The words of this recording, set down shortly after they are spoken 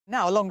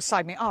Now,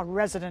 alongside me, our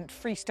resident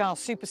freestyle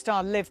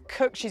superstar, Liv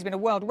Cooke. She's been a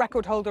world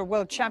record holder, a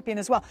world champion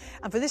as well.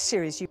 And for this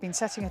series, you've been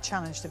setting a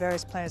challenge to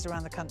various players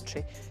around the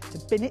country to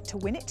bin it to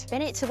win it.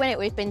 Bin it to win it.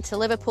 We've been to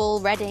Liverpool,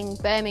 Reading,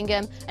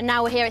 Birmingham, and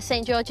now we're here at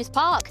St George's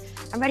Park.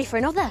 I'm ready for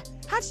another.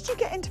 How did you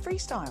get into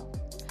freestyle?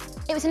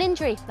 It was an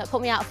injury that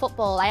put me out of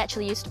football. I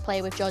actually used to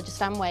play with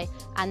Stanway,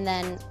 and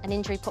then an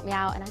injury put me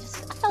out, and I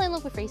fell in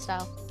love with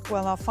freestyle.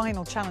 Well, our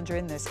final challenger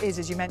in this is,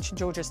 as you mentioned,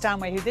 Georgia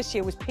Stanway, who this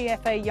year was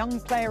PFA Young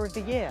Player of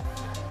the Year.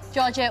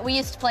 Georgia, we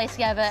used to play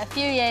together a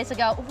few years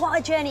ago. What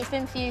a journey it's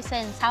been for you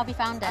since. How have you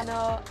found it? I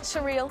know,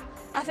 surreal.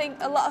 I think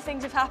a lot of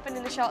things have happened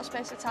in a short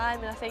space of time,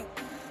 and I think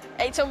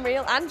it's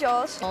unreal, and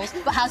yours.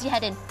 But how's your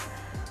heading?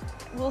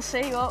 We'll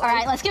see, won't we? All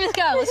right, let's give this a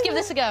go. Let's give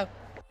this a go.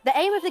 The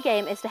aim of the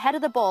game is to header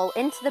the ball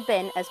into the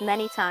bin as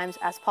many times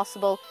as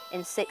possible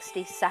in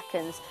 60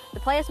 seconds.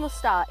 The players must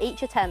start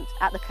each attempt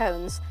at the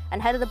cones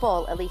and header the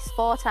ball at least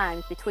 4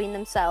 times between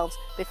themselves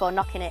before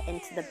knocking it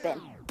into the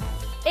bin.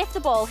 If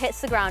the ball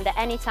hits the ground at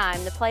any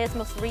time, the players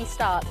must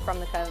restart from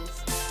the cones.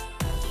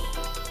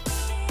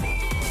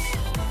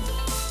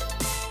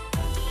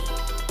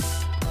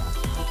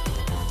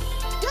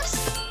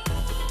 Yes!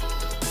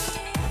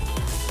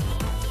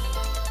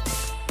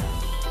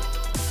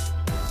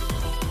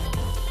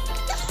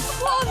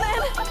 Come on,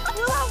 then!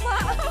 We'll have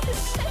that!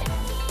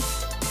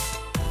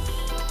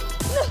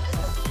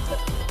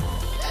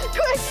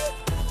 Quick!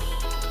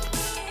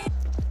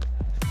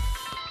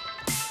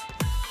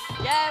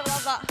 Yeah, we'll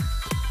have that.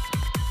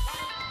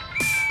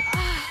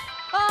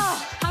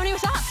 Oh, how many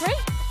was that? 3?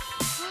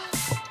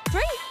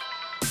 3?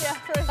 Yeah,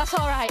 3. That's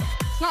all right.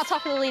 It's not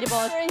top of the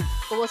leaderboard, 3.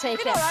 but we'll take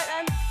it. All right,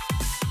 then.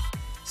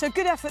 So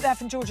good effort there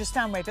from Georgia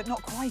Stanway, but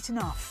not quite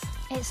enough.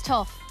 It's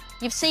tough.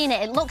 You've seen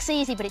it. It looks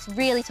easy, but it's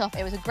really tough.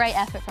 It was a great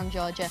effort from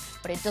Georgia,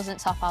 but it doesn't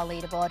top our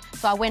leaderboard.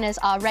 So our winners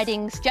are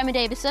Reading's Gemma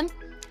Davison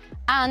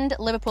and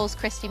Liverpool's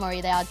Christy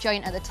Murray. They are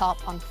joint at the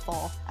top on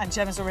 4. And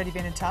Gemma's already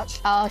been in touch.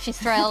 Oh, she's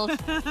thrilled.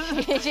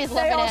 She's loving it.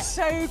 They are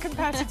so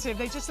competitive.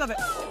 They just love it.